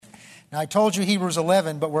Now, I told you Hebrews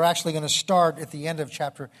 11, but we're actually going to start at the end of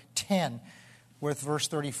chapter 10 with verse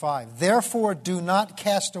 35. Therefore, do not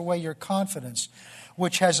cast away your confidence,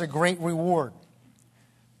 which has a great reward.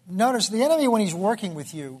 Notice, the enemy, when he's working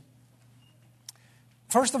with you,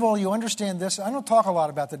 first of all, you understand this. I don't talk a lot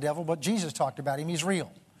about the devil, but Jesus talked about him. He's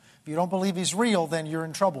real. If you don't believe he's real, then you're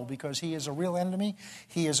in trouble because he is a real enemy.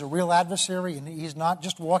 He is a real adversary, and he's not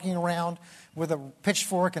just walking around with a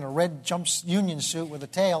pitchfork and a red union suit with a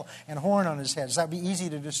tail and horn on his head. So that would be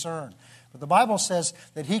easy to discern. But the Bible says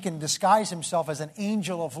that he can disguise himself as an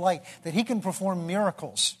angel of light, that he can perform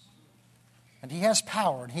miracles. And he has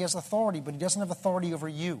power, and he has authority, but he doesn't have authority over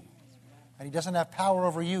you. And he doesn't have power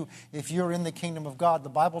over you if you're in the kingdom of God. The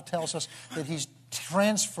Bible tells us that he's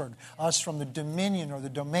transferred us from the dominion or the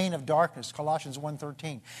domain of darkness, Colossians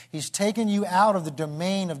 1:13. He's taken you out of the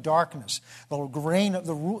domain of darkness, the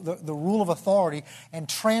rule of authority, and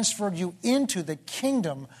transferred you into the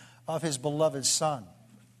kingdom of his beloved Son.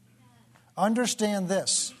 Understand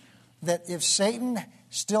this, that if Satan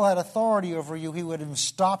still had authority over you, he would have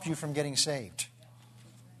stopped you from getting saved.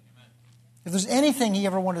 If there's anything he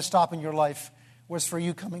ever wanted to stop in your life, was for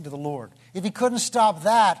you coming to the Lord. If he couldn't stop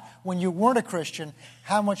that when you weren't a Christian,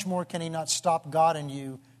 how much more can he not stop God in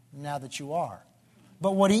you now that you are?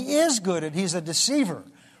 But what he is good at, he's a deceiver.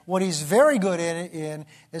 What he's very good in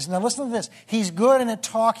is, now listen to this, he's good at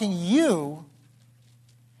talking you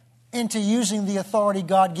into using the authority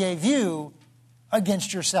God gave you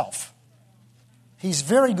against yourself. He's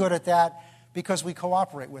very good at that because we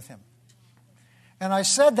cooperate with him. And I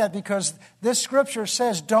said that because this scripture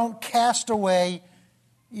says don't cast away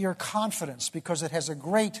your confidence because it has a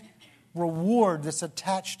great reward that's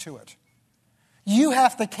attached to it. You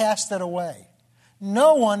have to cast that away.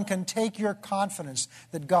 No one can take your confidence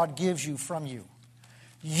that God gives you from you.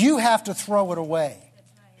 You have to throw it away.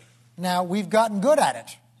 Now, we've gotten good at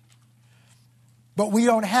it. But we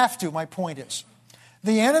don't have to, my point is.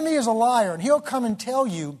 The enemy is a liar, and he'll come and tell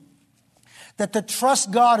you that to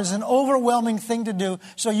trust God is an overwhelming thing to do,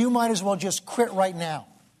 so you might as well just quit right now.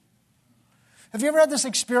 Have you ever had this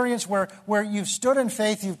experience where you've stood in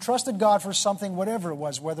faith, you've trusted God for something, whatever it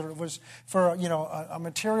was, whether it was for a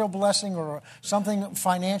material blessing or something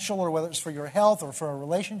financial, or whether it's for your health or for a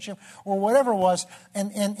relationship or whatever it was,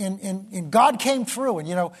 and God came through,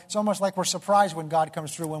 and it's almost like we're surprised when God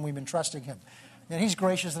comes through when we've been trusting him. And he's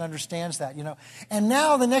gracious and understands that, And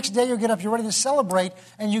now the next day you get up, you're ready to celebrate,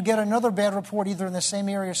 and you get another bad report either in the same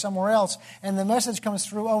area or somewhere else, and the message comes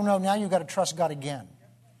through, oh no, now you've got to trust God again.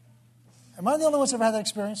 Am I the only one that's ever had that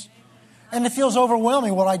experience? And it feels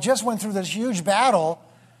overwhelming. Well, I just went through this huge battle,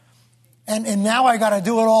 and now I got to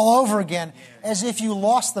do it all over again, as if you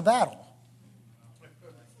lost the battle.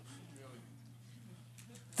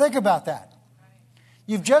 Think about that.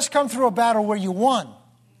 You've just come through a battle where you won.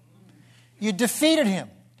 You defeated him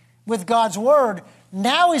with God's word.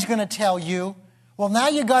 Now he's going to tell you, well, now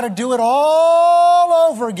you got to do it all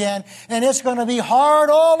over again, and it's going to be hard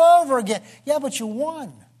all over again. Yeah, but you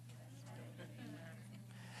won.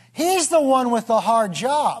 He's the one with the hard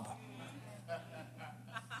job.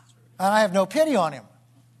 And I have no pity on him.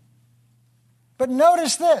 But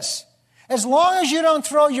notice this. As long as you don't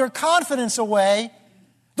throw your confidence away,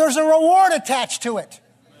 there's a reward attached to it.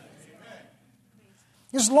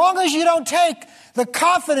 As long as you don't take the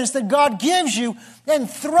confidence that God gives you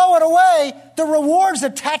and throw it away, the reward's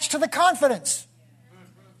attached to the confidence.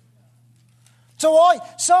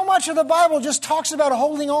 So much of the Bible just talks about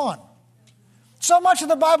holding on. So much of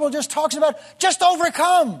the Bible just talks about just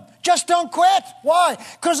overcome. Just don't quit. Why?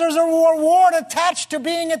 Because there's a reward attached to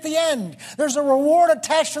being at the end. There's a reward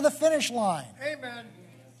attached to the finish line. Amen.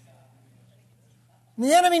 And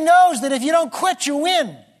the enemy knows that if you don't quit, you win.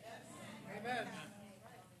 Amen.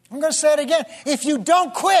 I'm going to say it again. If you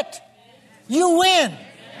don't quit, you win.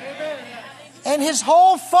 Amen. And his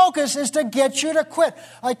whole focus is to get you to quit.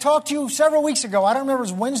 I talked to you several weeks ago. I don't remember if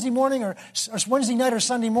it was Wednesday morning or Wednesday night or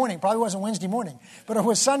Sunday morning. Probably wasn't Wednesday morning. But it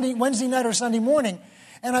was Wednesday night or Sunday morning.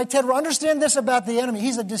 And I said, well, understand this about the enemy.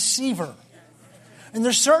 He's a deceiver. And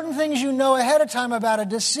there's certain things you know ahead of time about a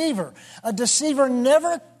deceiver. A deceiver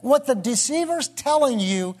never, what the deceiver's telling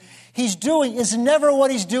you he's doing is never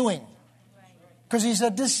what he's doing. Because he's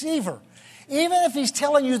a deceiver. Even if he's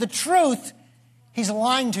telling you the truth, he's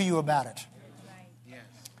lying to you about it.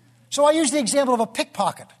 So I use the example of a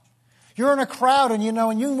pickpocket. You're in a crowd and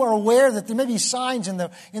you are aware that there may be signs in the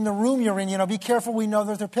room you're in, be careful, we know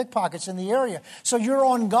that there are pickpockets in the area. So you're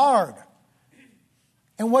on guard.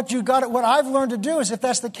 And what I've learned to do is, if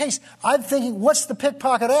that's the case, I'm thinking, what's the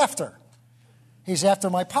pickpocket after? He's after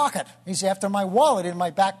my pocket. He's after my wallet in my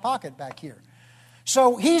back pocket back here.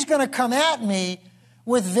 So he's going to come at me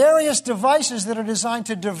with various devices that are designed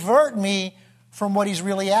to divert me from what he's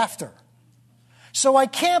really after. So I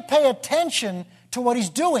can't pay attention to what he's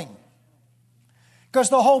doing. Because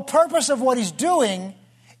the whole purpose of what he's doing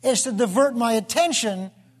is to divert my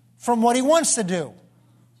attention from what he wants to do.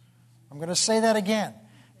 I'm going to say that again.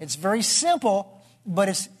 It's very simple, but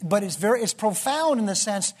it's profound in the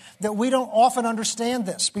sense that we don't often understand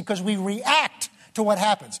this because we react to what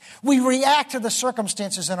happens. We react to the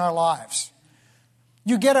circumstances in our lives.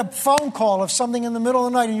 You get a phone call of something in the middle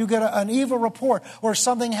of the night and you get an evil report or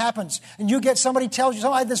something happens and you get somebody tells you,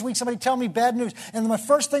 I had this week somebody tell me bad news and the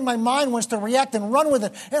first thing my mind wants to react and run with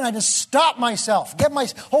it and I just stop myself, get my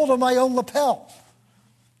hold of my own lapel.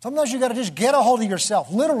 Sometimes you got to just get a hold of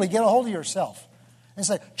yourself, literally get a hold of yourself and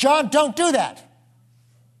say, John, don't do that.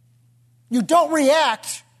 You don't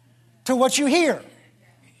react to what you hear.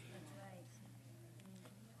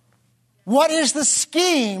 What is the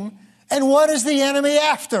scheme and what is the enemy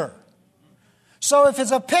after? So if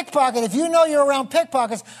it's a pickpocket, if you know you're around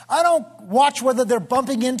pickpockets, I don't watch whether they're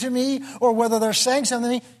bumping into me or whether they're saying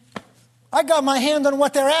something to me. I got my hand on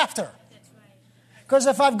what they're after. Because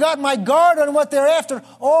if I've got my guard on what they're after,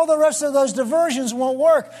 all the rest of those diversions won't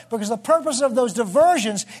work. Because the purpose of those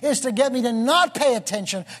diversions is to get me to not pay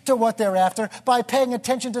attention to what they're after by paying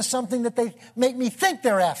attention to something that they make me think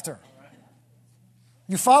they're after.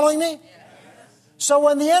 You following me? So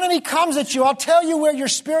when the enemy comes at you, I'll tell you where your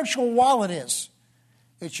spiritual wallet is.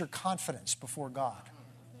 It's your confidence before God.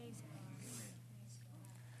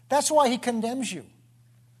 That's why he condemns you.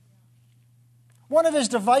 One of his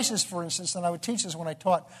devices, for instance, and I would teach this when I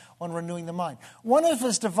taught on renewing the mind. One of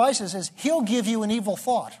his devices is he'll give you an evil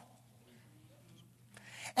thought.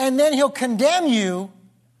 And then he'll condemn you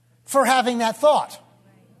for having that thought.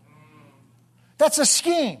 That's a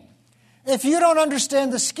scheme. If you don't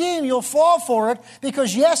understand the scheme, you'll fall for it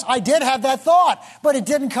because, yes, I did have that thought, but it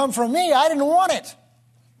didn't come from me. I didn't want it.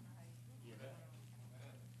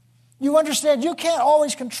 You understand, you can't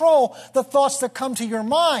always control the thoughts that come to your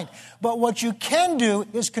mind, but what you can do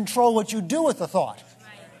is control what you do with the thought.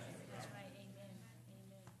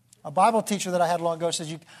 A Bible teacher that I had long ago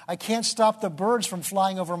says, I can't stop the birds from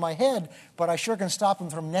flying over my head, but I sure can stop them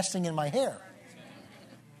from nesting in my hair.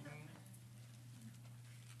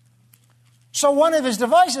 So one of his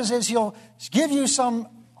devices is he'll give you some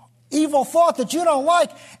evil thought that you don't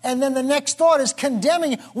like, and then the next thought is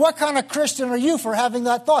condemning you. What kind of Christian are you for having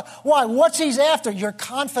that thought? Why? What's he's after? Your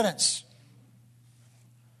confidence.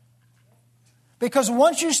 Because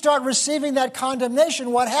once you start receiving that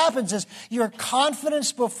condemnation, what happens is your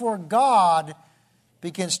confidence before God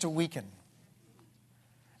begins to weaken.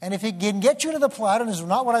 And if he can get you to the point, and this is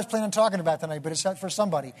not what I was planning on talking about tonight, but it's for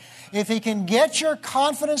somebody. If he can get your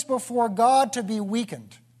confidence before God to be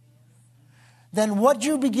weakened, then what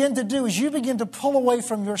you begin to do is you begin to pull away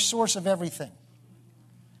from your source of everything.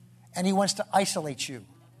 And he wants to isolate you.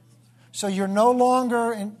 So you're no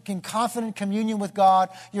longer in confident communion with God.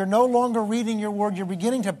 You're no longer reading your word. You're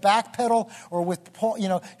beginning to backpedal or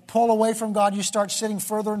pull away from God. You start sitting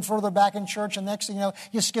further and further back in church. And next thing you know,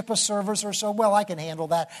 you skip a service or so. Well, I can handle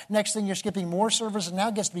that. Next thing you're skipping more service. And now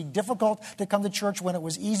it gets to be difficult to come to church when it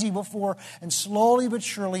was easy before. And slowly but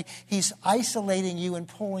surely, he's isolating you and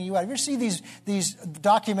pulling you out. Have you ever seen these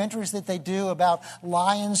documentaries that they do about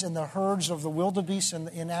lions and the herds of the wildebeest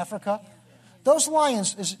in Africa? Those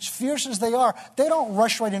lions, as fierce as they are, they don't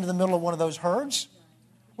rush right into the middle of one of those herds.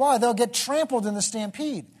 Why? They'll get trampled in the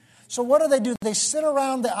stampede. So what do? They sit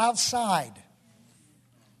around the outside.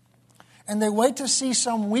 And they wait to see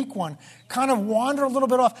some weak one kind of wander a little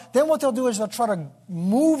bit off. Then what they'll do is they'll try to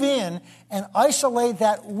move in and isolate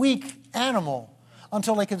that weak animal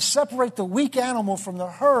until they can separate the weak animal from the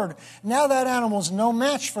herd. Now that animal's no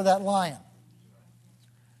match for that lion.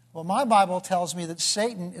 Well, my Bible tells me that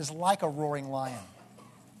Satan is like a roaring lion,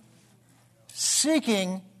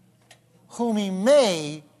 seeking whom he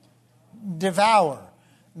may devour.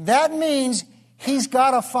 That means he's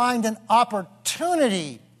got to find an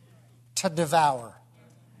opportunity to devour.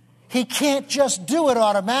 He can't just do it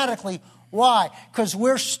automatically. Why? Because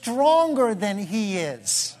we're stronger than he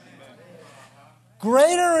is.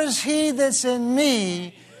 Greater is he that's in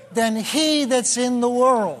me than he that's in the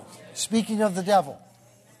world. Speaking of the devil.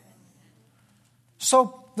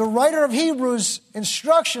 So the writer of Hebrews'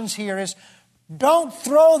 instructions here is don't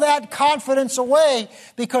throw that confidence away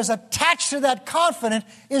because attached to that confidence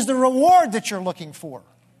is the reward that you're looking for.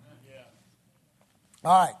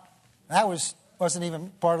 All right. That wasn't even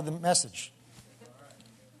part of the message.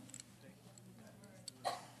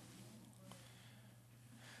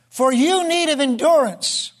 For you need of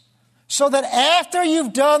endurance, so that after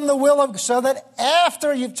you've done the will of, so that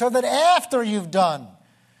after you've done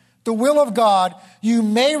the will of God, you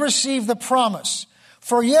may receive the promise.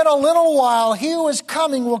 For yet a little while, he who is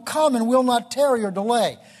coming will come and will not tarry or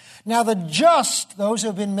delay. Now the just, those who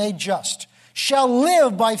have been made just, shall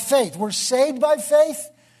live by faith. We're saved by faith.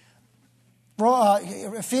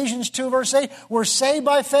 Ephesians 2 verse 8, we're saved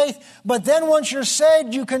by faith. But then once you're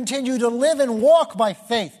saved, you continue to live and walk by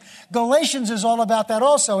faith. Galatians is all about that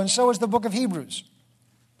also, and so is the book of Hebrews.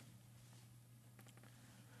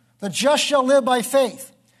 The just shall live by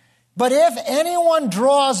faith. But if anyone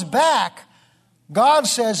draws back, God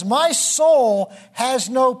says, my soul has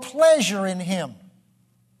no pleasure in him.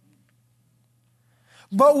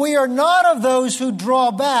 But we are not of those who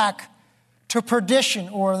draw back to perdition,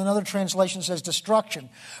 or another translation says destruction.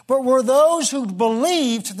 But we're those who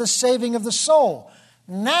believe to the saving of the soul.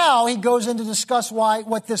 Now he goes in to discuss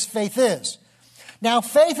what this faith is. Now,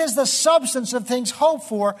 faith is the substance of things hoped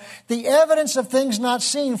for, the evidence of things not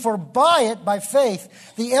seen. For by it, by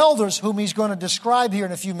faith, the elders, whom he's going to describe here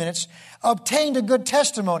in a few minutes, obtained a good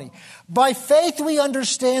testimony. By faith we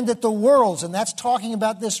understand that the worlds, and that's talking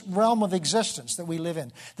about this realm of existence that we live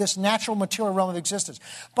in, this natural material realm of existence.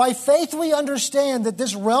 By faith we understand that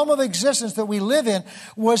this realm of existence that we live in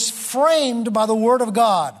was framed by the Word of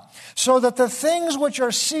God. So that the things which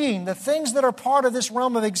are seen, the things that are part of this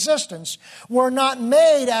realm of existence, were not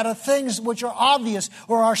made out of things which are obvious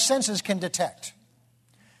or our senses can detect.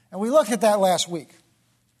 And we looked at that last week.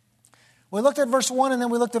 We looked at verse 1 and then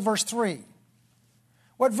we looked at verse 3.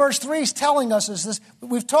 What verse 3 is telling us is this.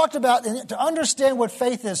 We've talked about, to understand what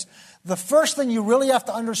faith is, the first thing you really have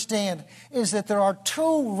to understand is that there are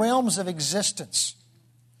two realms of existence.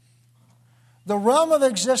 The realm of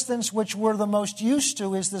existence which we're the most used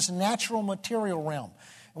to is this natural material realm.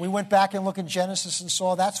 And we went back and looked at Genesis and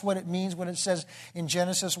saw that's what it means when it says in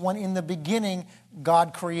Genesis 1, in the beginning,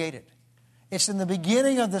 God created. It's in the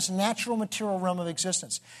beginning of this natural material realm of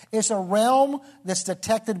existence. It's a realm that's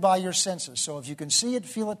detected by your senses. So if you can see it,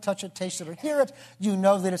 feel it, touch it, taste it, or hear it, you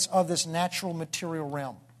know that it's of this natural material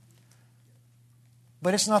realm.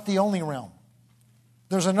 But it's not the only realm.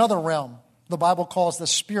 There's another realm the Bible calls the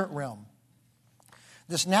spirit realm.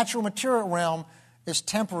 This natural material realm is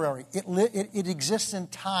temporary. It exists in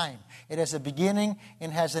time. It has a beginning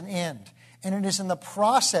and has an end. And it is in the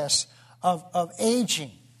process of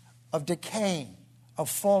aging, of decaying, of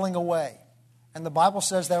falling away. And the Bible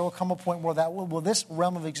says there will come a point where this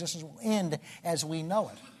realm of existence will end as we know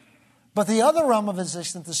it. But the other realm of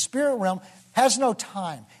existence, the spirit realm, has no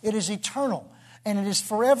time. It is eternal. And it is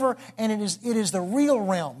forever. And it is the real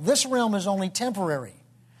realm. This realm is only temporary.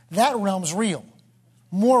 That realm's real.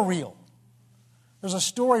 More real. There's a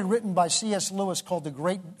story written by C.S. Lewis called The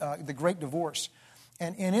Great Divorce.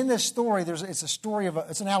 And in this story,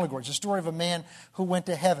 it's an allegory. It's a story of a man who went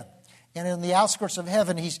to heaven. And in the outskirts of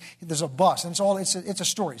heaven, there's a bus. And it's a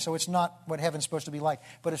story. So it's not what heaven's supposed to be like.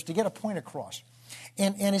 But it's to get a point across.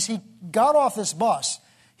 And as he got off this bus,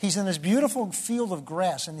 he's in this beautiful field of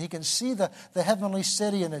grass. And he can see the heavenly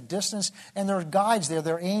city in the distance. And there are guides there.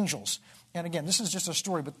 They're angels. And again, this is just a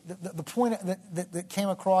story, but the point that came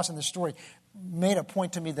across in this story made a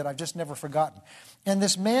point to me that I've just never forgotten. And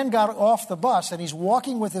this man got off the bus, and he's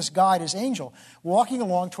walking with this guide, his angel, walking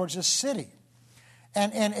along towards this city.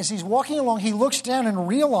 And as he's walking along, he looks down and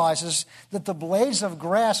realizes that the blades of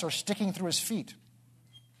grass are sticking through his feet.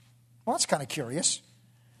 Well, that's kind of curious.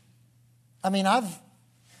 I mean, I've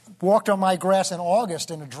walked on my grass in August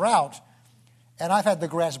in a drought, and I've had the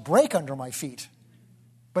grass break under my feet.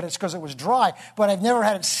 But it's because it was dry. But I've never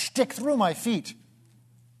had it stick through my feet.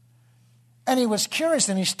 And he was curious,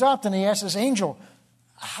 and he stopped and he asked his angel,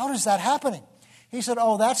 how is that happening? He said,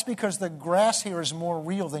 oh, that's because the grass here is more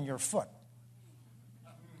real than your foot.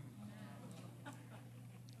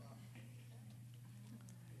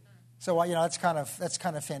 So, that's kind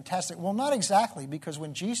of fantastic. Well, not exactly, because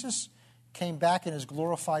when Jesus came back in his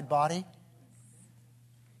glorified body,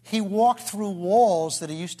 he walked through walls that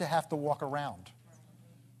he used to have to walk around.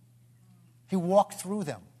 He walked through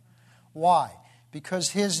them. Why? Because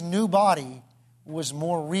his new body was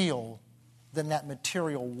more real than that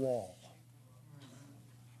material wall.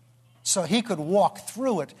 So he could walk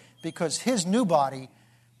through it because his new body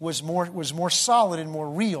was more solid and more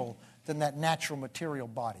real than that natural material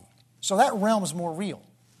body. So that realm is more real.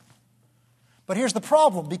 But here's the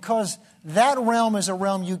problem. Because that realm is a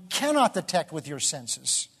realm you cannot detect with your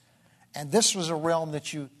senses, and this was a realm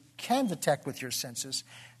that you can detect with your senses,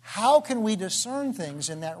 how can we discern things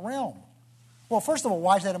in that realm? Well, first of all,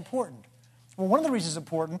 why is that important? Well, one of the reasons it's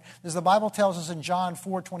important is the Bible tells us in John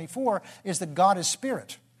 4:24 is that God is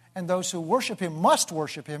spirit, and those who worship him must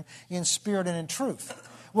worship him in spirit and in truth.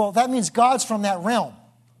 Well, that means God's from that realm.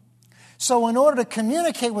 So in order to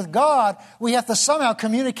communicate with God, we have to somehow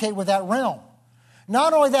communicate with that realm.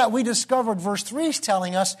 Not only that, we discovered verse 3 is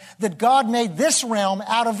telling us that God made this realm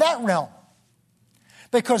out of that realm.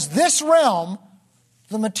 Because this realm,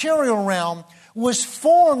 the material realm, was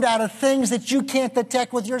formed out of things that you can't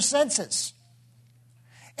detect with your senses.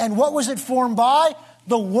 And what was it formed by?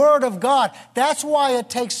 The Word of God. That's why it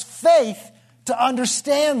takes faith to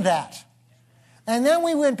understand that. And then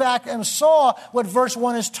we went back and saw what verse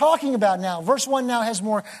 1 is talking about now. Verse 1 now has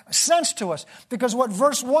more sense to us. Because what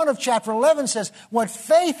verse 1 of chapter 11 says, what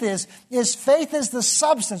faith is faith is the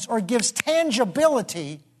substance or gives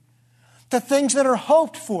tangibility to things that are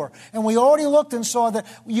hoped for. And we already looked and saw that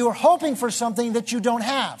you're hoping for something that you don't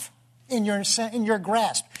have in your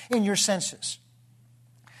grasp, in your senses.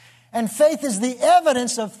 And faith is the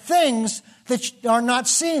evidence of things that are not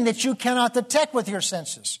seen, that you cannot detect with your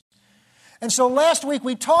senses. And so last week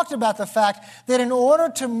we talked about the fact that in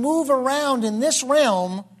order to move around in this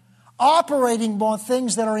realm, operating on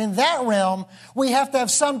things that are in that realm, we have to have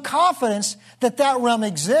some confidence that that realm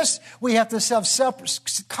exists. We have to have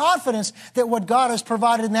confidence that what God has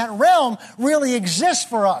provided in that realm really exists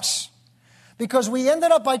for us. Because we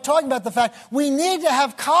ended up by talking about the fact we need to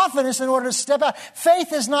have confidence in order to step out.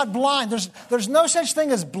 Faith is not blind. There's no such thing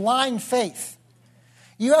as blind faith.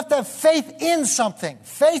 You have to have faith in something.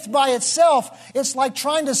 Faith by itself, it's like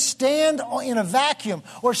trying to stand in a vacuum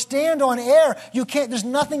or stand on air. There's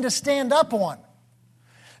nothing to stand up on.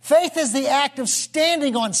 Faith is the act of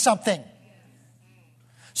standing on something.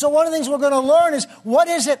 So one of the things we're going to learn is, what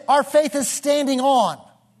is it our faith is standing on?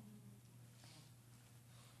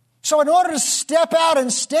 So in order to step out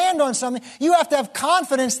and stand on something, you have to have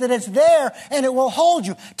confidence that it's there and it will hold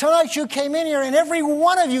you. Tonight you came in here and every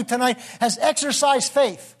one of you tonight has exercised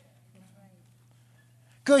faith.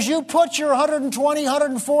 Because you put your 120,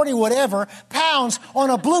 140, whatever, pounds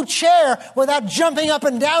on a blue chair without jumping up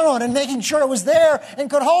and down on it and making sure it was there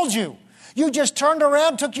and could hold you. You just turned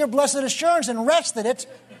around, took your blessed assurance and rested it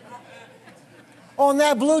on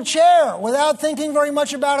that blue chair without thinking very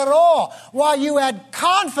much about it at all, while you had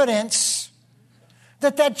confidence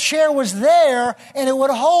that that chair was there and it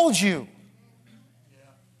would hold you.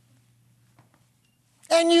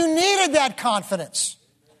 And you needed that confidence.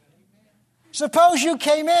 Suppose you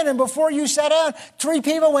came in and before you sat down, 3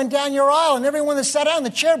 people went down your aisle and everyone that sat down,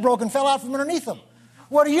 the chair broke and fell out from underneath them.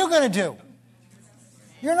 What are you going to do?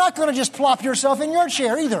 You're not going to just plop yourself in your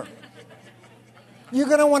chair either. You're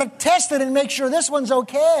going to want to test it and make sure this one's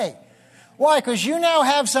okay. Why? Because you now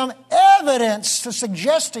have some evidence to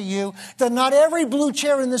suggest to you that not every blue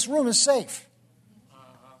chair in this room is safe.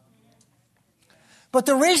 But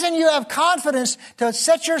the reason you have confidence to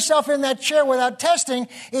set yourself in that chair without testing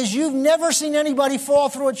is you've never seen anybody fall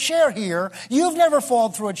through a chair here. You've never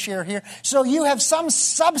fallen through a chair here. So you have some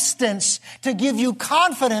substance to give you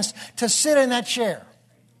confidence to sit in that chair.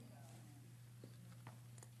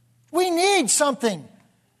 We need something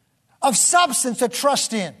of substance to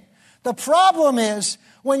trust in. The problem is,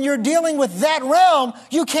 when you're dealing with that realm,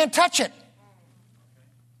 you can't touch it.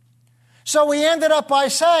 So we ended up by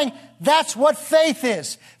saying, that's what faith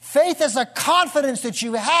is. Faith is a confidence that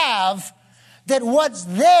you have that what's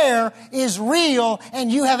there is real and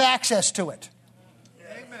you have access to it.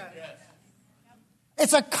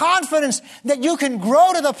 It's a confidence that you can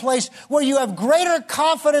grow to the place where you have greater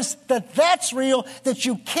confidence that that's real, that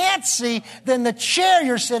you can't see, than the chair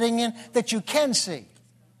you're sitting in that you can see.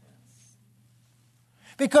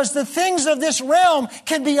 Because the things of this realm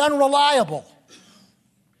can be unreliable.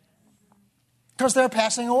 Because they're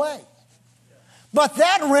passing away. But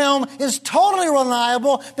that realm is totally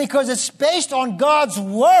reliable because it's based on God's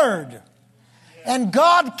Word. And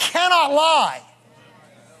God cannot lie.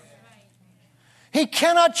 He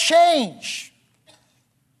cannot change.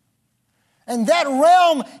 And that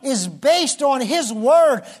realm is based on His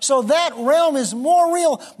Word. So that realm is more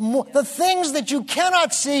real. The things that you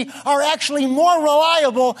cannot see are actually more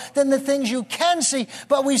reliable than the things you can see.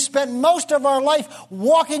 But we spent most of our life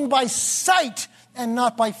walking by sight and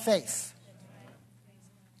not by faith.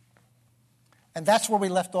 And that's where we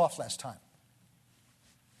left off last time.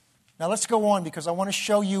 Now let's go on because I want to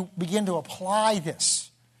show you, begin to apply this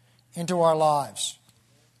into our lives.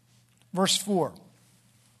 Verse 4.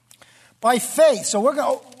 By faith, so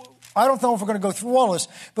I don't know if we're going to go through all this,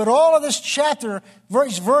 but all of this chapter,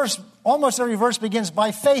 almost every verse begins,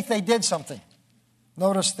 by faith they did something.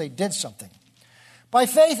 Notice they did something. By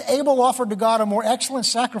faith, Abel offered to God a more excellent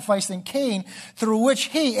sacrifice than Cain, through which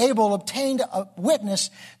he, Abel, obtained a witness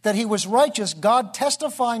that he was righteous, God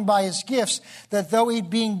testifying by his gifts that though he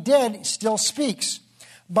being dead, still speaks.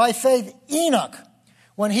 By faith, Enoch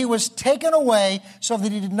when he was taken away so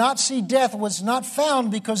that he did not see death, was not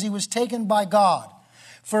found because he was taken by God.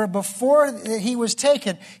 For before he was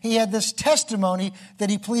taken, he had this testimony that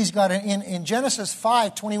he pleased God. In Genesis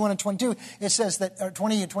 5, 21 and 22, it says that, or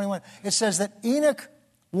 20 and 21, it says that Enoch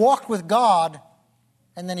walked with God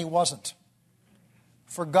and then he wasn't.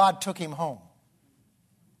 For God took him home.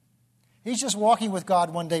 He's just walking with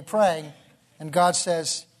God one day praying, and God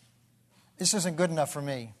says, this isn't good enough for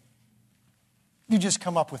me. You just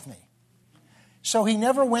come up with me. So he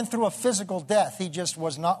never went through a physical death. He just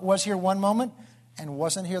was here one moment and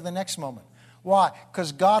wasn't here the next moment. Why?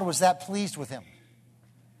 Because God was that pleased with him.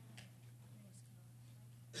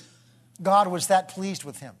 God was that pleased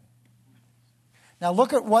with him. Now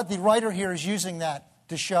look at what the writer here is using that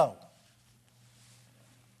to show.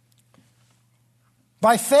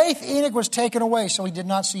 By faith, Enoch was taken away, so he did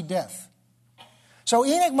not see death. So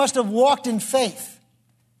Enoch must have walked in faith.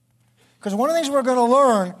 Because one of the things we're going to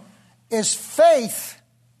learn is faith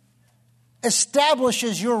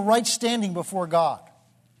establishes your right standing before God.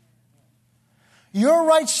 Your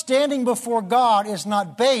right standing before God is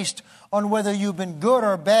not based on whether you've been good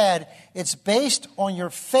or bad. It's based on your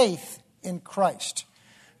faith in Christ.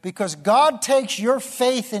 Because God takes your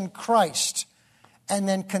faith in Christ and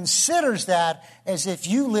then considers that as if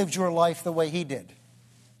you lived your life the way he did.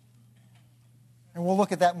 And we'll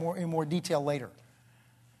look at that in more detail later.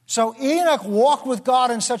 So Enoch walked with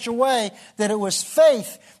God in such a way that it was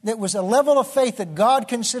faith, that was a level of faith that God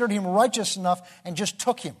considered him righteous enough and just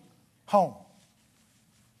took him home.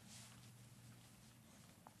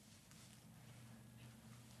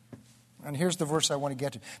 And here's the verse I want to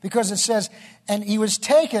get to. Because it says, and he was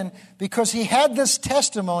taken because he had this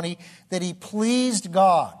testimony that he pleased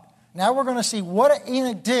God. Now we're going to see what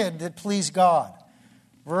Enoch did that pleased God.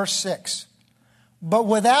 Verse 6. But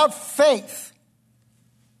without faith,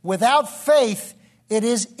 it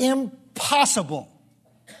is impossible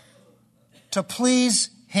to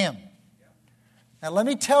please him. Now let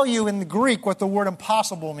me tell you in the Greek what the word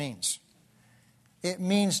impossible means. It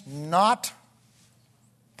means not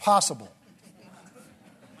possible.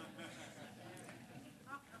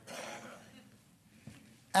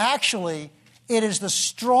 Actually, it is the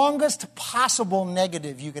strongest possible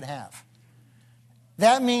negative you could have.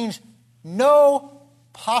 That means no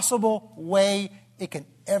possible way it can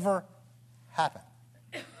ever happen.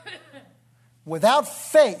 Without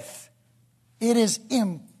faith, it is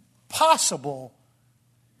impossible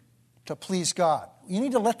to please God. You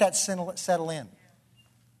need to let that settle in.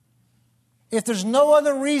 If there's no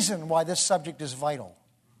other reason why this subject is vital,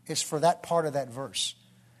 it's for that part of that verse.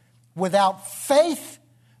 Without faith,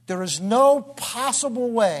 there is no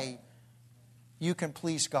possible way you can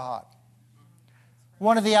please God.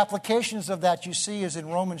 One of the applications of that you see is in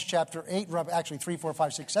Romans chapter 8, actually 3, 4,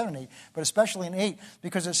 5, 6, 7, 8, but especially in 8,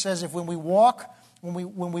 because it says if when we walk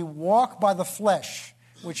by the flesh,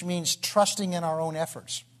 which means trusting in our own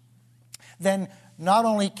efforts, then not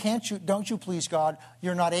only don't you please God,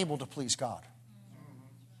 you're not able to please God.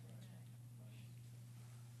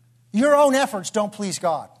 Your own efforts don't please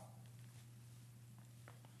God.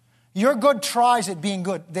 Your good tries at being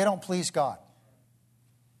good, they don't please God.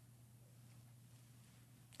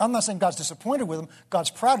 I'm not saying God's disappointed with them. God's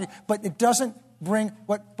proud of you. But it doesn't bring...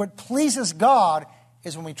 What pleases God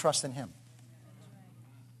is when we trust in him.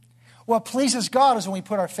 What pleases God is when we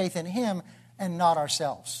put our faith in him and not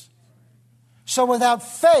ourselves. So without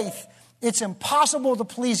faith, it's impossible to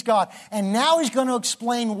please God. And now he's going to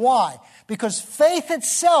explain why. Because faith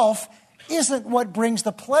itself isn't what brings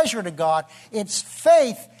the pleasure to God. It's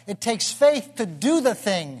faith. It takes faith to do the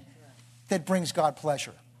thing that brings God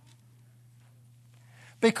pleasure.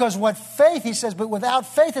 Because what faith, he says, but without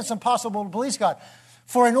faith it's impossible to please God.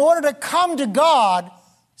 For in order to come to God,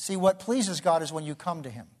 see, what pleases God is when you come to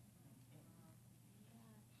him.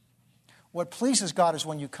 What pleases God is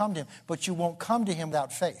when you come to him, but you won't come to him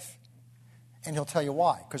without faith. And he'll tell you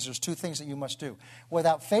why, because there's two things that you must do.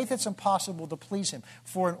 Without faith, it's impossible to please him.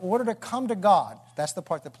 For in order to come to God, that's the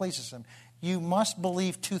part that pleases him, you must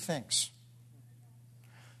believe two things.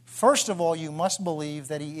 First of all, you must believe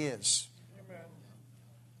that he is. Amen.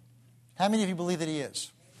 How many of you believe that he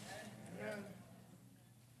is? Amen.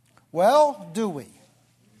 Well, do we?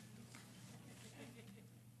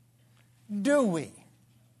 Do we?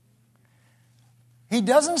 He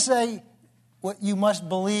doesn't say what you must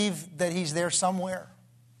believe that he's there somewhere,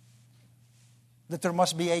 that there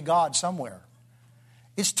must be a God somewhere.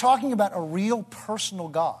 It's talking about a real personal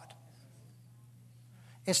God.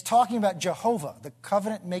 It's talking about Jehovah, the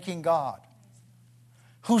covenant-making God,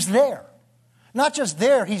 who's there. Not just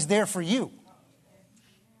there, he's there for you.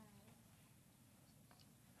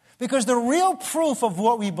 Because the real proof of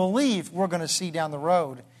what we believe we're going to see down the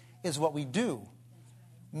road is what we do,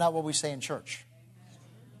 not what we say in church.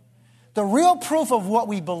 The real proof of what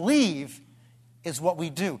we believe is what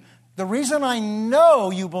we do. The reason I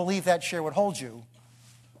know you believe that chair would hold you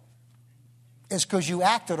is because you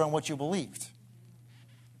acted on what you believed.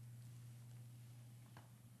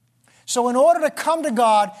 So in order to come to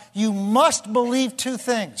God, you must believe two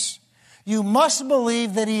things. You must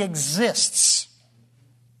believe that He exists.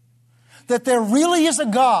 That there really is a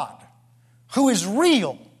God who is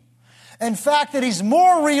real. In fact, that He's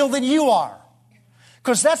more real than you are.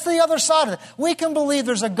 Because that's the other side of it. We can believe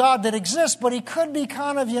there's a God that exists, but He could be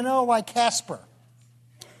kind of, like Casper.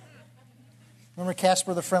 Remember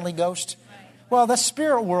Casper, the friendly ghost? Well, the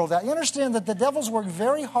spirit world. You understand that the devil's worked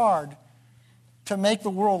very hard to make the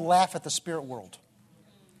world laugh at the spirit world.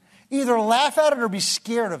 Either laugh at it or be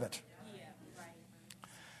scared of it.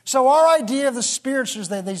 So our idea of the spirits is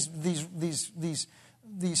that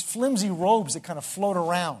these flimsy robes that kind of float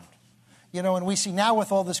around. And we see now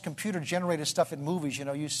with all this computer-generated stuff in movies,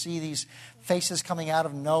 you see these faces coming out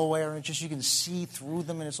of nowhere, and you can see through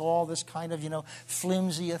them, and it's all this kind of,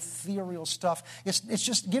 flimsy, ethereal stuff. It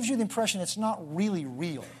just gives you the impression it's not really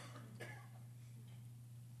real.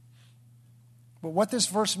 But what this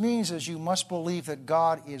verse means is you must believe that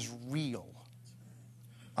God is real.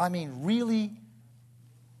 I mean, really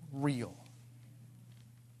real.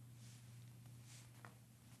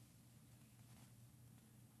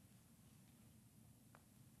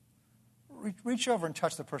 Reach over and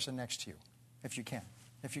touch the person next to you, if you can.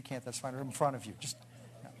 If you can't, that's fine. Or in front of you.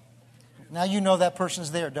 Now you know that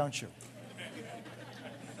person's there, don't you?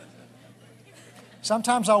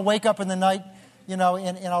 Sometimes I'll wake up in the night, and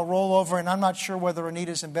I'll roll over, and I'm not sure whether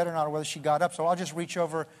Anita's in bed or not, or whether she got up. So I'll just reach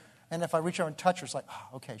over, and if I reach over and touch her, it's like,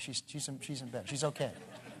 oh, okay, she's in bed. She's okay.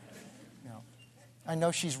 I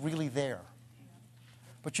know she's really there.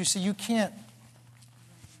 But you see, you can't.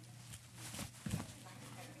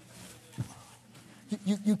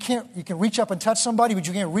 You can reach up and touch somebody, but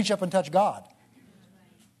you can't reach up and touch God.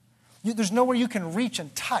 There's nowhere you can reach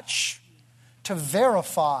and touch to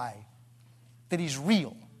verify that He's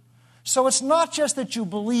real. So it's not just that you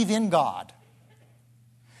believe in God,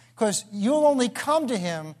 because you'll only come to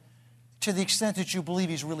Him to the extent that you believe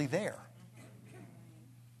He's really there.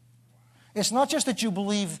 It's not just that you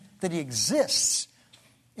believe that He exists.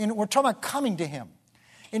 We're talking about coming to Him.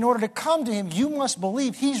 In order to come to Him, you must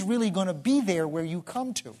believe He's really going to be there where you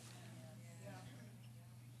come to.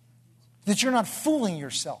 That you're not fooling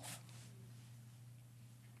yourself.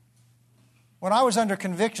 When I was under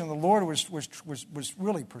conviction, the Lord was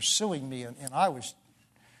really pursuing me, and I was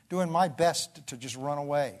doing my best to just run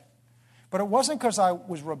away. But it wasn't because I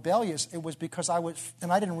was rebellious. It was because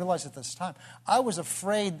and I didn't realize at this time, I was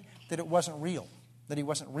afraid that it wasn't real, that He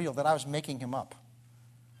wasn't real, that I was making Him up.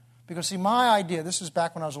 Because, see, my idea, this is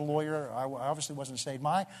back when I was a lawyer, I obviously wasn't saved.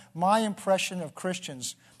 My impression of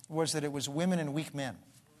Christians was that it was women and weak men.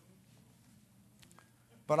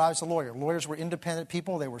 But I was a lawyer. Lawyers were independent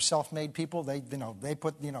people. They were self-made people. They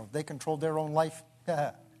controlled their own life.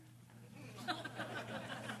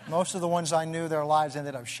 Most of the ones I knew, their lives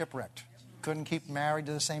ended up shipwrecked. Couldn't keep married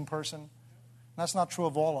to the same person. That's not true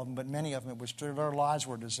of all of them, but many of them, their lives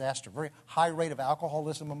were a disaster. Very high rate of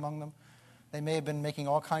alcoholism among them. They may have been making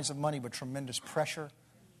all kinds of money, but tremendous pressure.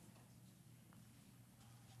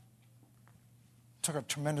 Took a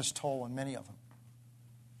tremendous toll on many of them.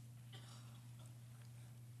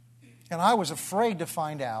 And I was afraid to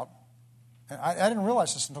find out, and I didn't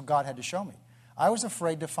realize this until God had to show me. I was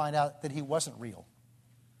afraid to find out that He wasn't real.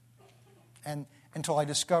 And until I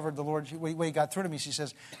discovered the Lord, when He got through to me, He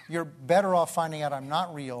says, you're better off finding out I'm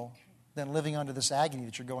not real than living under this agony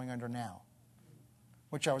that you're going under now.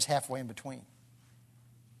 Which I was halfway in between.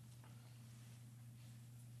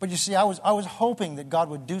 But you see, I was hoping that God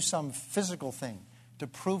would do some physical thing to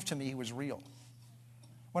prove to me He was real.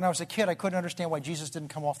 When I was a kid, I couldn't understand why Jesus didn't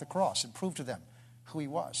come off the cross and prove to them who He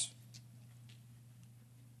was.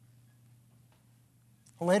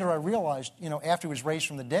 Later I realized, after He was raised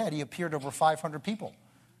from the dead, He appeared to over 500 people.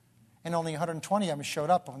 And only 120 of them showed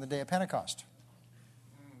up on the day of Pentecost.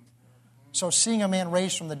 So seeing a man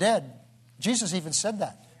raised from the dead, Jesus even said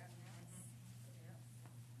that.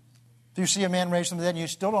 Do you see a man raised from the dead and you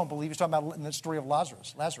still don't believe? He's talking about in the story of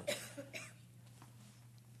Lazarus.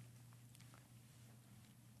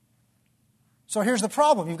 So here's the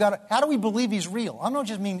problem. How do we believe He's real? I don't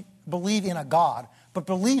just mean believe in a God, but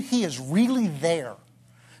believe He is really there.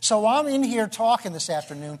 So I'm in here talking this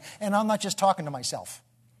afternoon, and I'm not just talking to myself.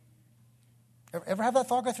 Ever have that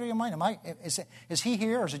thought go through your mind? Is He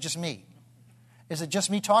here, or is it just me? Is it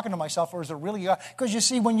just me talking to myself, or is it really God? Because you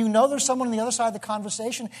see, when you know there's someone on the other side of the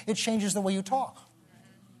conversation, it changes the way you talk.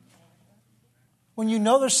 When you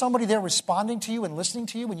know there's somebody there responding to you and listening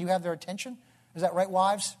to you when you have their attention. Is that right,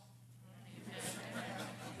 wives?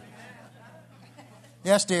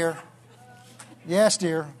 Yes, dear. Yes,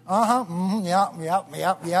 dear. Uh-huh. Mm-hmm.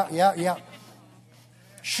 Yeah.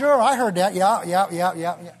 Sure, I heard that.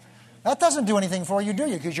 Yeah. That doesn't do anything for you, do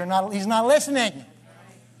you? Because he's not listening.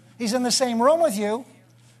 He's in the same room with you,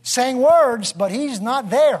 saying words, but he's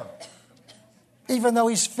not there, even though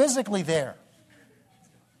he's physically there.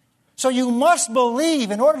 So you must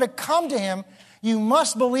believe, in order to come to him, you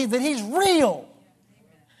must believe that he's real.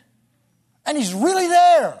 And he's really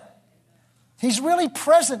there. He's really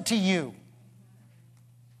present to you.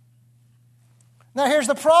 Now here's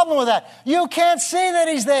the problem with that. You can't see that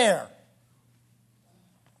he's there.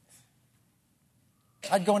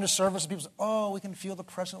 I'd go into service and people say, oh, we can feel the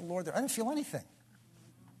presence of the Lord there. I didn't feel anything.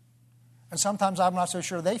 And sometimes I'm not so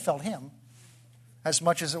sure they felt him as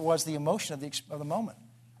much as it was the emotion of the moment.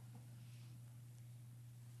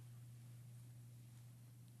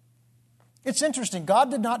 It's interesting. God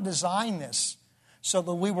did not design this so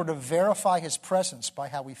that we were to verify his presence by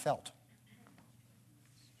how we felt.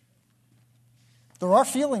 There are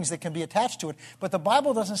feelings that can be attached to it, but the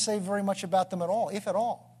Bible doesn't say very much about them at all, if at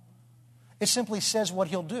all. It simply says what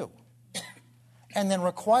he'll do, and then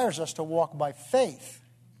requires us to walk by faith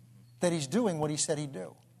that he's doing what he said he'd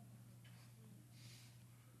do.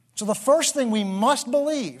 So the first thing we must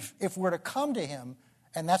believe if we're to come to him,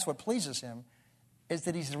 and that's what pleases him, is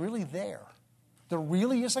that he's really there. There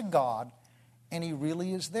really is a God, and he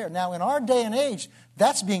really is there. Now, in our day and age,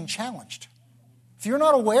 that's being challenged. If you're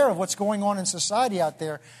not aware of what's going on in society out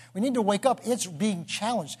there, we need to wake up. It's being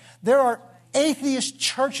challenged. There are atheist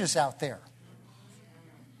churches out there.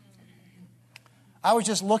 I was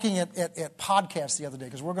just looking at podcasts the other day,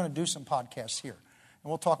 because we're going to do some podcasts here. And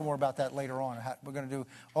we'll talk more about that later on. We're going to do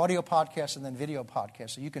audio podcasts and then video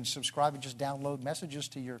podcasts. So you can subscribe and just download messages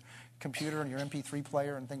to your computer and your MP3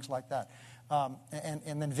 player and things like that.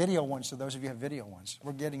 And then video ones, so those of you who have video ones.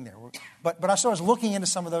 We're getting there. But I was looking into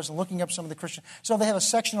some of those and looking up some of the Christian. So they have a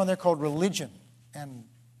section on there called religion, and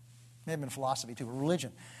maybe in philosophy too,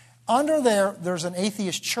 religion. Under there's an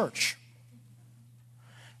atheist church.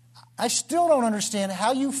 I still don't understand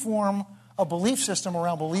how you form a belief system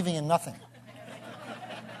around believing in nothing.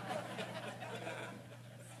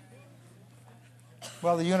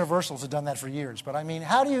 Well, the universals have done that for years. But I mean,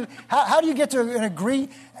 how do you get to an agree?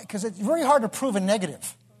 Because it's very hard to prove a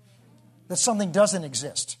negative, that something doesn't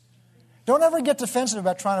exist. Don't ever get defensive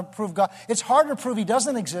about trying to prove God. It's harder to prove he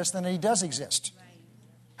doesn't exist than that he does exist.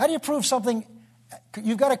 How do you prove something?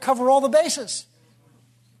 You've got to cover all the bases.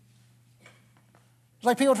 It's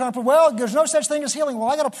like people trying to prove, well, there's no such thing as healing. Well,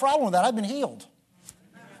 I got a problem with that. I've been healed.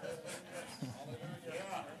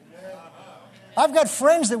 I've got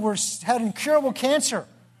friends that had incurable cancer.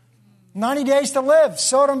 90 days to live.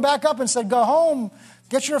 Sewed them back up and said, go home.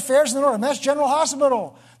 Get your affairs in order. Mass General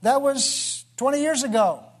Hospital. That was 20 years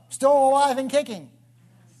ago. Still alive and kicking.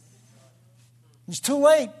 It's too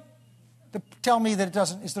late to tell me that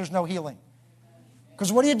there's no healing.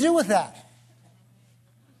 Because what do you do with that?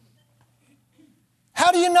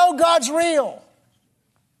 How do you know God's real?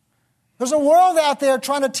 There's a world out there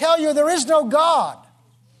trying to tell you there is no God.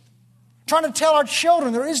 Trying to tell our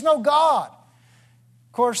children there is no God.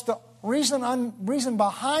 Of course, the reason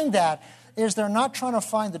behind that is they're not trying to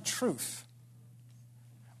find the truth.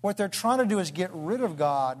 What they're trying to do is get rid of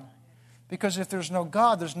God, because if there's no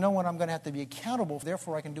God, there's no one I'm going to have to be accountable for.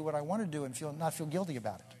 Therefore, I can do what I want to do and not feel guilty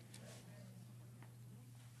about it.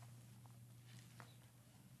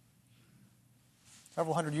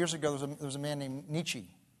 Several hundred years ago, there was a man named Nietzsche,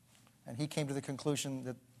 and he came to the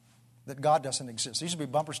conclusion that God doesn't exist. There used to be a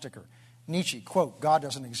bumper sticker. Nietzsche, quote, God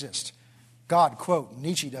doesn't exist. God, quote,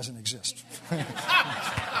 Nietzsche doesn't exist.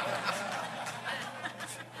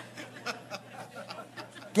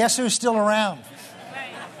 Guess who's still around?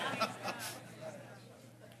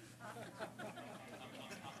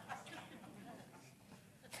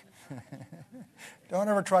 Don't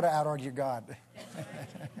ever try to out-argue God.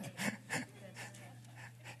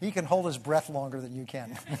 He can hold his breath longer than you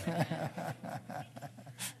can.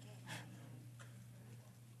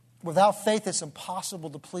 Without faith, it's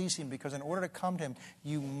impossible to please him, because in order to come to him,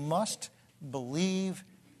 you must believe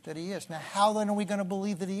that he is. Now, how then are we going to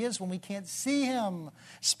believe that he is when we can't see him?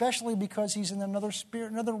 Especially because he's in another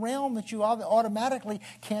spirit, another realm that you automatically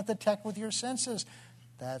can't detect with your senses.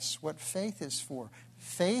 That's what faith is for.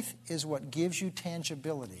 Faith is what gives you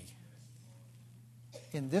tangibility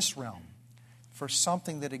in this realm for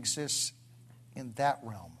something that exists in that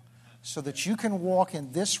realm. so that you can walk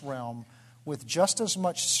in this realm with just as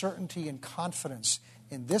much certainty and confidence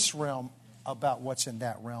in this realm about what's in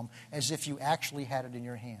that realm as if you actually had it in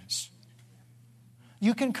your hands.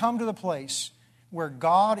 You can come to the place where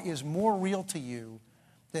God is more real to you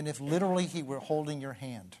than if literally He were holding your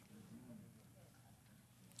hand.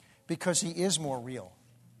 Because He is more real.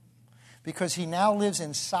 Because He now lives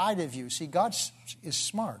inside of you. See, God is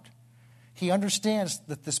smart. He understands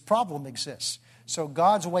that this problem exists. So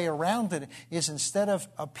God's way around it is, instead of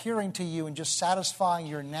appearing to you and just satisfying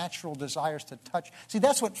your natural desires to touch. See,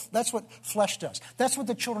 that's what flesh does. That's what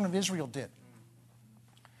the children of Israel did.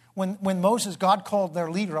 When Moses, God called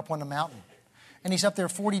their leader up on the mountain. And he's up there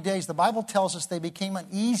 40 days. The Bible tells us they became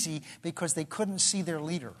uneasy because they couldn't see their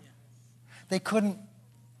leader. They couldn't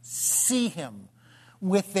see him.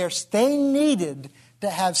 They needed to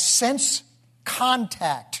have sense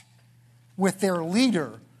contact with their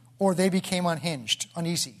leader, or they became unhinged,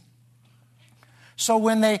 uneasy. So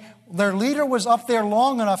when their leader was up there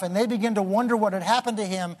long enough and they began to wonder what had happened to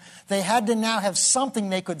him, they had to now have something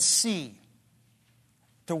they could see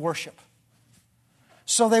to worship.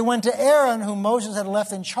 So they went to Aaron, whom Moses had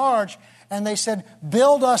left in charge, and they said,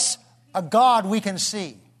 build us a god we can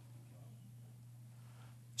see.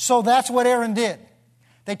 So that's what Aaron did.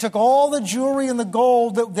 They took all the jewelry and the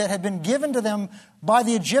gold that had been given to them by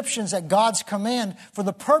the Egyptians at God's command for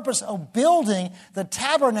the purpose of building the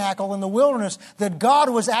tabernacle in the wilderness that God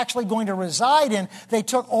was actually going to reside in. They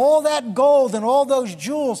took all that gold and all those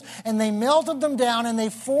jewels and they melted them down and they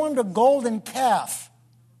formed a golden calf.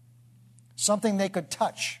 Something they could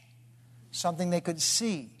touch, something they could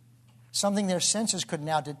see, something their senses could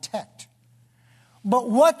now detect. But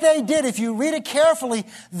what they did, if you read it carefully,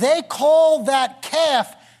 they called that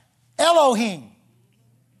calf Elohim.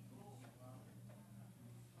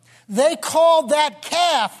 They called that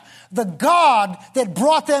calf the God that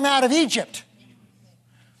brought them out of Egypt.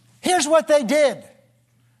 Here's what they did.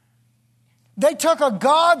 They took a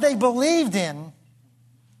God they believed in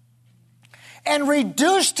and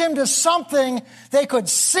reduced him to something they could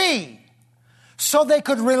see so they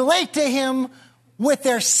could relate to him with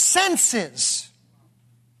their senses.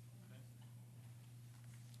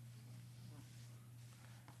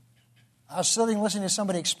 I was sitting listening to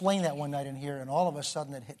somebody explain that one night in here, and all of a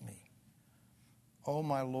sudden it hit me. Oh,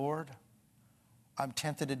 my Lord, I'm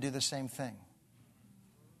tempted to do the same thing.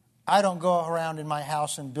 I don't go around in my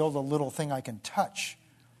house and build a little thing I can touch,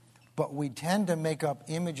 but we tend to make up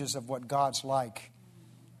images of what God's like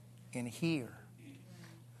in here.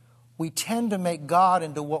 We tend to make God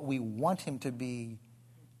into what we want him to be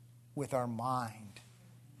with our mind.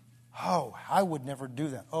 Oh, I would never do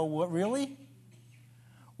that. Oh, what, really?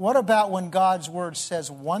 What about when God's word says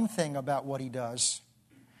one thing about what he does,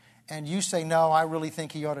 and you say, no, I really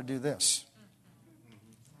think he ought to do this?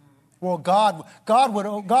 Well, God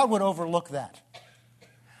would overlook that.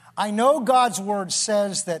 I know God's word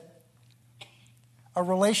says that a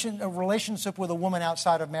relationship with a woman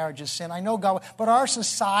outside of marriage is sin. I know God, but our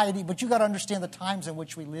society, but you got to understand the times in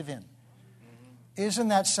which we live in. Isn't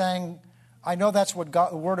that saying, I know that's what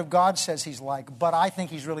the word of God says he's like, but I think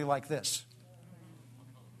he's really like this?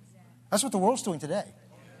 That's what the world's doing today.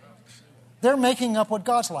 They're making up what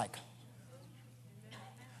God's like.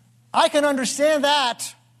 I can understand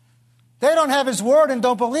that. They don't have his word and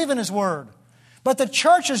don't believe in his word. But the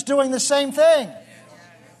church is doing the same thing.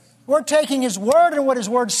 We're taking his word and what his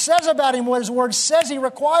word says about him, what his word says he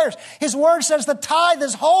requires. His word says the tithe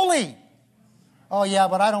is holy. Oh, yeah,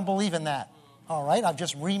 but I don't believe in that. All right, I've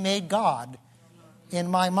just remade God in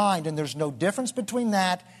my mind, and there's no difference between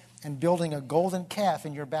that and building a golden calf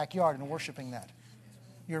in your backyard and worshiping that.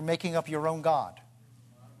 You're making up your own God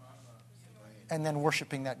and then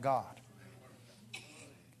worshiping that God.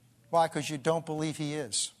 Why? Because you don't believe he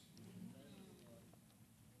is.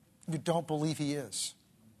 You don't believe he is.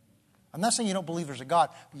 I'm not saying you don't believe there's a God.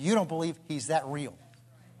 But you don't believe he's that real.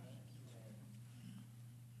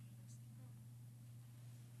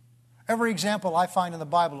 Every example I find in the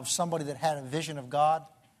Bible of somebody that had a vision of God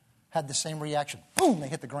had the same reaction. Boom, they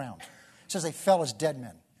hit the ground. It says they fell as dead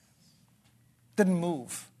men. Didn't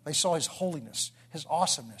move. They saw his holiness, his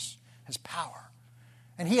awesomeness, his power.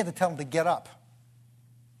 And he had to tell them to get up.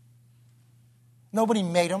 Nobody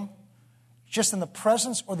made them. Just in the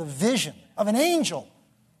presence or the vision of an angel.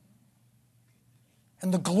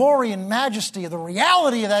 And the glory and majesty of the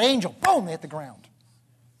reality of that angel. Boom, they hit the ground.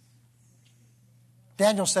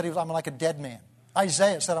 Daniel said I'm like a dead man.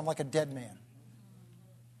 Isaiah said I'm like a dead man.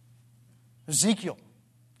 Ezekiel,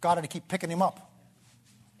 God had to keep picking him up.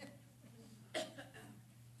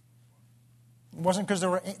 It wasn't because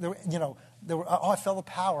I felt the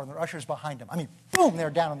power and there were ushers behind him. I mean, boom, they're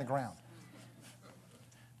down on the ground.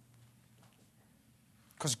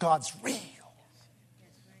 Because God's real.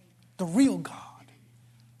 The real God.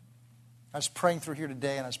 I was praying through here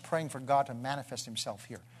today, and I was praying for God to manifest himself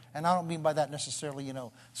here. And I don't mean by that necessarily,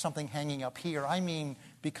 something hanging up here. I mean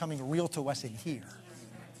becoming real to us in here,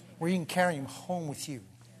 where you can carry him home with you.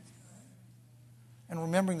 And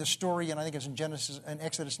remembering the story, and I think it's in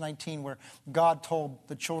Exodus 19, where God told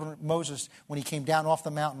the children, Moses, when he came down off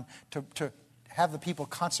the mountain, to have the people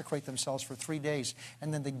consecrate themselves for 3 days,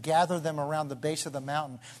 and then to gather them around the base of the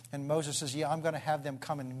mountain. And Moses says, I'm going to have them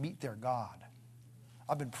come and meet their God.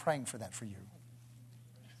 I've been praying for that for you.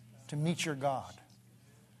 To meet your God.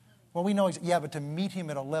 Well, we know, but to meet him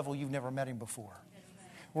at a level you've never met him before.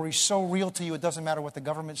 Where he's so real to you, it doesn't matter what the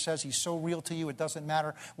government says. He's so real to you, it doesn't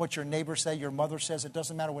matter what your neighbor says, your mother says. It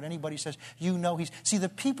doesn't matter what anybody says. You know he's... See, the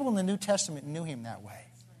people in the New Testament knew him that way.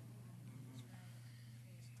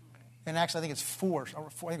 In Acts, I think it's 4. I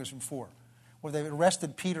think it was in 4. Where they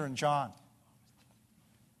arrested Peter and John.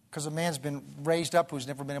 Because a man's been raised up who's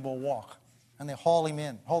never been able to walk. And they haul him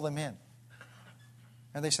in.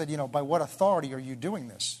 And they said, by what authority are you doing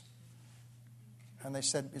this? And they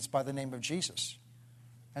said, it's by the name of Jesus.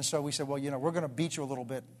 And so we said, well, we're going to beat you a little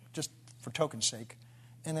bit just for token's sake.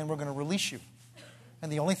 And then we're going to release you.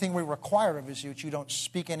 And the only thing we require of you is that you don't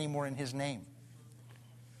speak anymore in his name.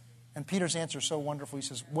 And Peter's answer is so wonderful. He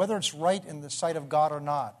says, whether it's right in the sight of God or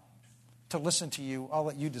not to listen to you, I'll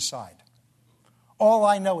let you decide. All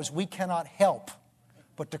I know is we cannot help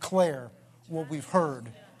but declare what we've heard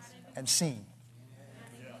and seen.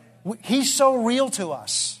 He's so real to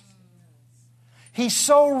us. He's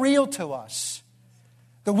so real to us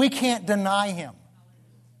that we can't deny him.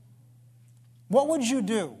 What would you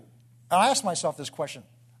do? And I asked myself this question,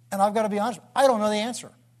 and I've got to be honest, I don't know the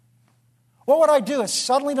answer. What would I do if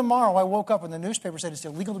suddenly tomorrow I woke up and the newspaper said it's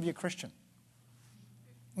illegal to be a Christian?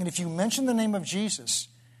 And if you mention the name of Jesus,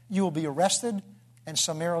 you will be arrested and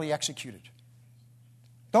summarily executed.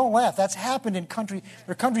 Don't laugh. That's happened in there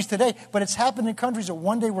are countries today, but it's happened in countries that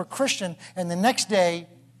one day were Christian and the next day,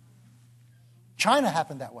 China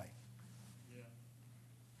happened that way.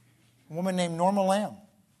 A woman named Norma Lamb.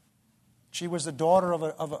 She was the daughter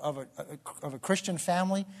of a Christian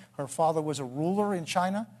family. Her father was a ruler in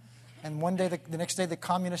China. And one day, the next day, the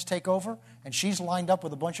communists take over, and she's lined up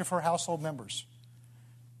with a bunch of her household members.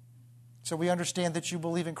 So we understand that you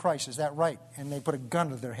believe in Christ. Is that right? And they put a gun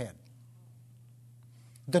to their head.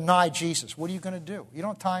 Deny Jesus. What are you going to do? You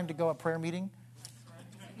don't have time to go to a prayer meeting.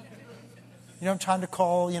 You don't have time to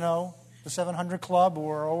call, the 700 Club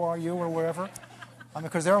or ORU or wherever.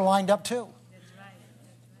 Because they're lined up too.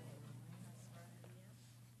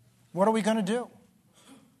 What are we going to do?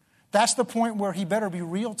 That's the point where he better be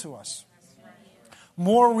real to us.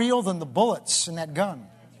 More real than the bullets in that gun.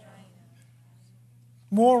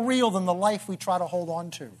 More real than the life we try to hold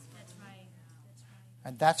on to.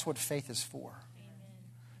 And that's what faith is for.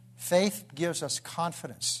 Faith gives us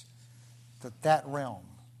confidence that that realm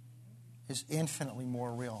is infinitely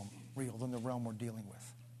more real than the realm we're dealing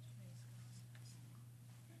with.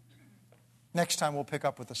 Next time we'll pick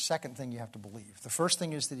up with the second thing you have to believe. The first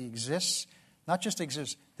thing is that he exists, not just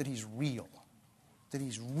exists, that he's real. That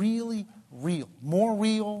he's really real. More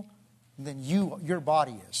real than your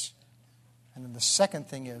body is. And then the second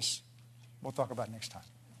thing is, we'll talk about next time.